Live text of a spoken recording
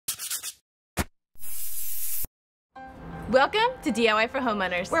Welcome to DIY for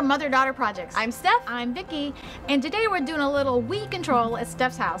Homeowners. We're mother-daughter projects. I'm Steph. I'm Vicki, and today we're doing a little weed control at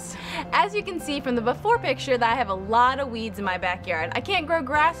Steph's house. As you can see from the before picture that I have a lot of weeds in my backyard. I can't grow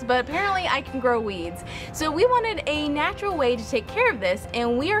grass, but apparently I can grow weeds. So we wanted a natural way to take care of this,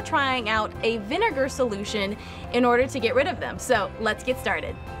 and we are trying out a vinegar solution in order to get rid of them. So let's get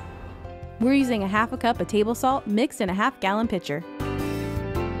started. We're using a half a cup of table salt mixed in a half-gallon pitcher.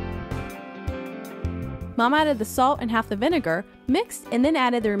 Mom added the salt and half the vinegar, mixed, and then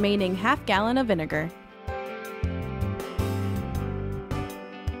added the remaining half-gallon of vinegar.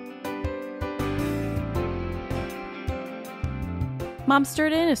 Mom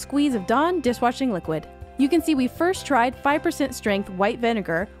stirred in a squeeze of Dawn dishwashing liquid. You can see we first tried 5% strength white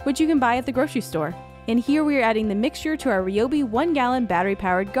vinegar, which you can buy at the grocery store. And here we are adding the mixture to our Ryobi 1-gallon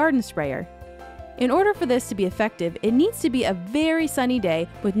battery-powered garden sprayer. In order for this to be effective, it needs to be a very sunny day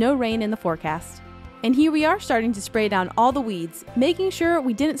with no rain in the forecast. And here we are starting to spray down all the weeds, making sure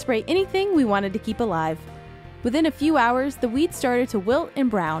we didn't spray anything we wanted to keep alive. Within a few hours, the weeds started to wilt and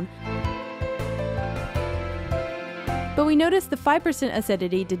brown. But we noticed the 5%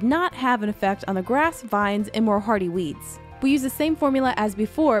 acidity did not have an effect on the grass, vines, and more hardy weeds. We used the same formula as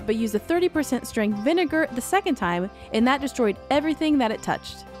before, but used a 30% strength vinegar the second time, and that destroyed everything that it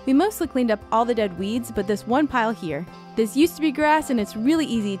touched. We mostly cleaned up all the dead weeds, but this one pile here. This used to be grass, and it's really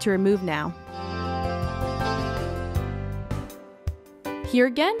easy to remove now. Here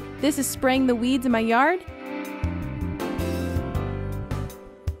again, this is spraying the weeds in my yard.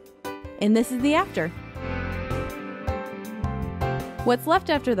 And this is the after. What's left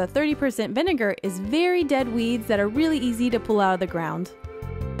after the 30% vinegar is very dead weeds that are really easy to pull out of the ground.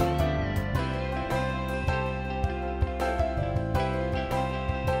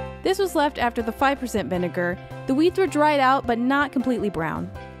 This was left after the 5% vinegar. The weeds were dried out but not completely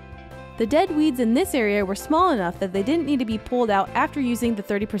brown. The dead weeds in this area were small enough that they didn't need to be pulled out after using the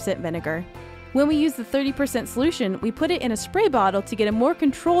 30% vinegar. When we used the 30% solution, we put it in a spray bottle to get a more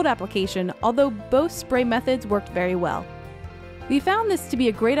controlled application, although both spray methods worked very well. We found this to be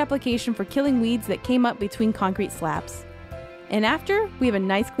a great application for killing weeds that came up between concrete slabs. And after, we have a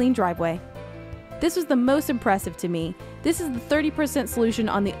nice clean driveway. This was the most impressive to me. This is the 30% solution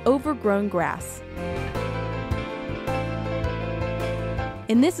on the overgrown grass.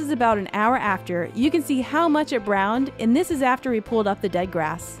 And this is about an hour after. You can see how much it browned, and this is after we pulled up the dead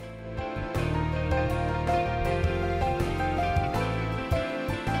grass.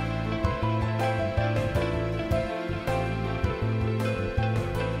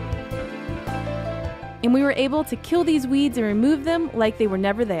 And we were able to kill these weeds and remove them like they were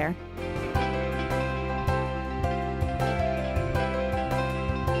never there.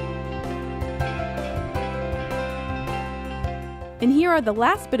 And here are the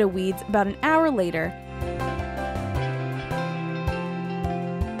last bit of weeds about an hour later.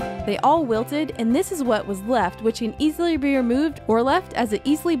 They all wilted, and this is what was left, which can easily be removed or left as it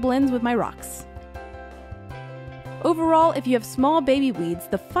easily blends with my rocks. Overall, if you have small baby weeds,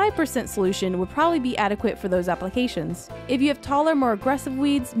 the 5% solution would probably be adequate for those applications. If you have taller, more aggressive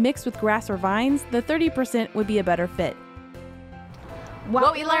weeds mixed with grass or vines, the 30% would be a better fit.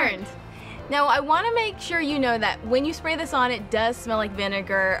 What we learned. Now, I want to make sure you know that when you spray this on, it does smell like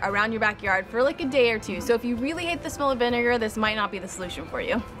vinegar around your backyard for like a day or two. So if you really hate the smell of vinegar, this might not be the solution for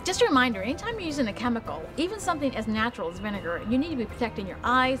you. Just a reminder, anytime you're using a chemical, even something as natural as vinegar, you need to be protecting your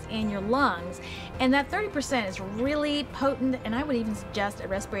eyes and your lungs. And that 30% is really potent, and I would even suggest a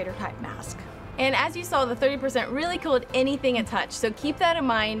respirator type mask. And as you saw, the 30% really killed anything it touched. So keep that in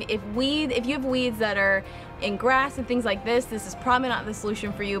mind. If you have weeds that are in grass and things like this is probably not the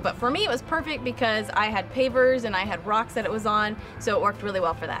solution for you. But for me, it was perfect because I had pavers and I had rocks that it was on, so it worked really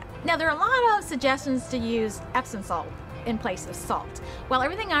well for that. Now, there are a lot of suggestions to use Epsom salt in place of salt. Well,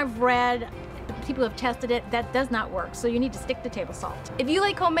 everything I've read, people who have tested it, that does not work. So you need to stick to table salt. If you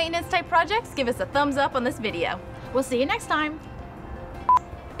like home maintenance type projects, give us a thumbs up on this video. We'll see you next time.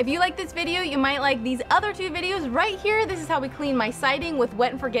 If you like this video, you might like these other two videos right here. This is how we clean my siding with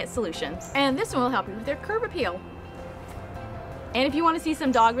wet and forget solutions. And this one will help you with your curb appeal. And if you want to see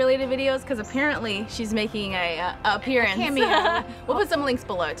some dog related videos, because apparently she's making a appearance. A cameo. We'll put some links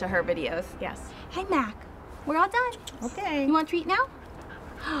below to her videos. Yes. Hey Mac, we're all done. Okay. You want a treat now?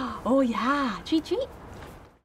 Oh yeah, treat treat.